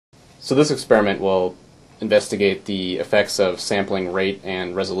So this experiment will investigate the effects of sampling rate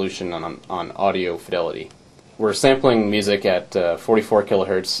and resolution on audio fidelity. We're sampling music at 44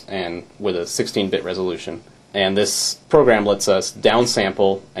 kilohertz and with a 16-bit resolution. And this program lets us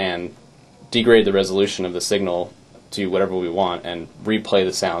downsample and degrade the resolution of the signal to whatever we want and replay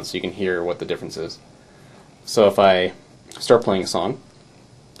the sound so you can hear what the difference is. So if I start playing a song,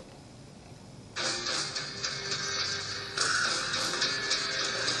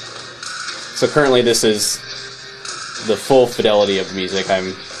 so currently this is the full fidelity of the music.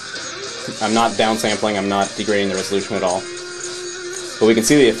 I'm not downsampling, I'm not degrading the resolution at all. But we can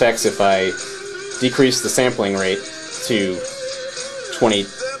see the effects if I decrease the sampling rate to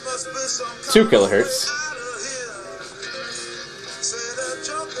 22 kilohertz.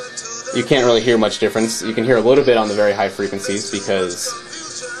 You can't really hear much difference. You can hear a little bit on the very high frequencies because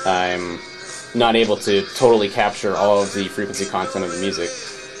I'm not able to totally capture all of the frequency content of the music.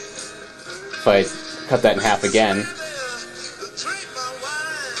 If I cut that in half again,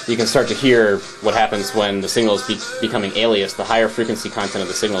 you can start to hear what happens when the signal is becoming aliased. The higher frequency content of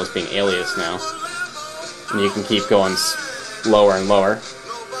the signal is being aliased now. And you can keep going lower and lower.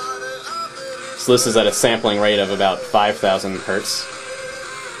 So this is at a sampling rate of about 5,000 hertz.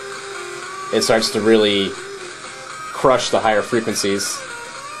 It starts to really crush the higher frequencies.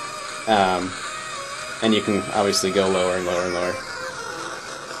 And you can obviously go lower and lower and lower.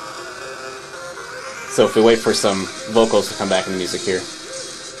 So if we wait for some vocals to come back in the music here.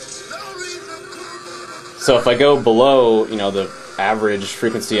 So if I go below, the average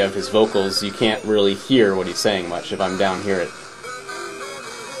frequency of his vocals, you can't really hear what he's saying much. If I'm down here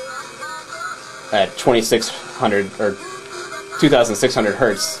at 2600 or 2600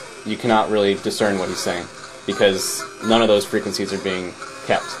 hertz, you cannot really discern what he's saying because none of those frequencies are being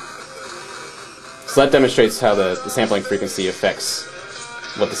kept. So that demonstrates how the sampling frequency affects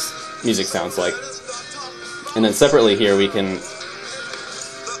what the music sounds like. And then separately here we can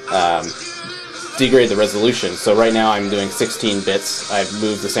degrade the resolution. So right now I'm doing 16 bits. I've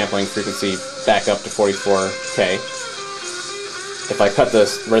moved the sampling frequency back up to 44K. If I cut the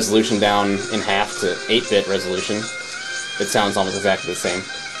resolution down in half to 8-bit resolution, it sounds almost exactly the same.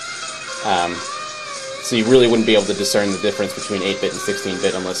 So you really wouldn't be able to discern the difference between 8-bit and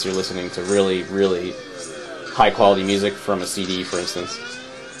 16-bit unless you're listening to really, really high-quality music from a CD, for instance.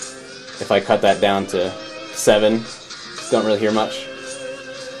 If I cut that down to 7, don't really hear much.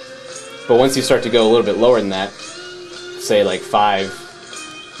 But once you start to go a little bit lower than that, say like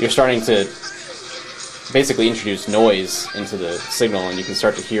 5, you're starting to basically introduce noise into the signal, and you can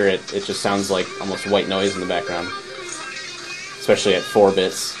start to hear it. It just sounds like almost white noise in the background, especially at 4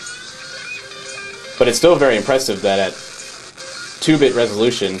 bits. But it's still very impressive that at 2-bit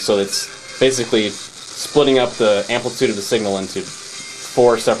resolution, so it's basically splitting up the amplitude of the signal into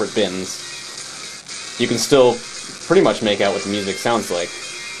 4 separate bins, you can still pretty much make out what the music sounds like.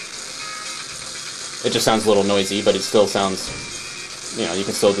 It just sounds a little noisy, but it still sounds, you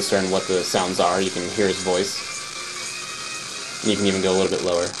can still discern what the sounds are. You can hear his voice. And you can even go a little bit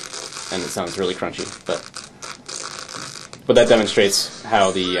lower, and it sounds really crunchy. But that demonstrates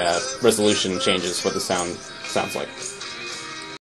how the resolution changes what the sound sounds like.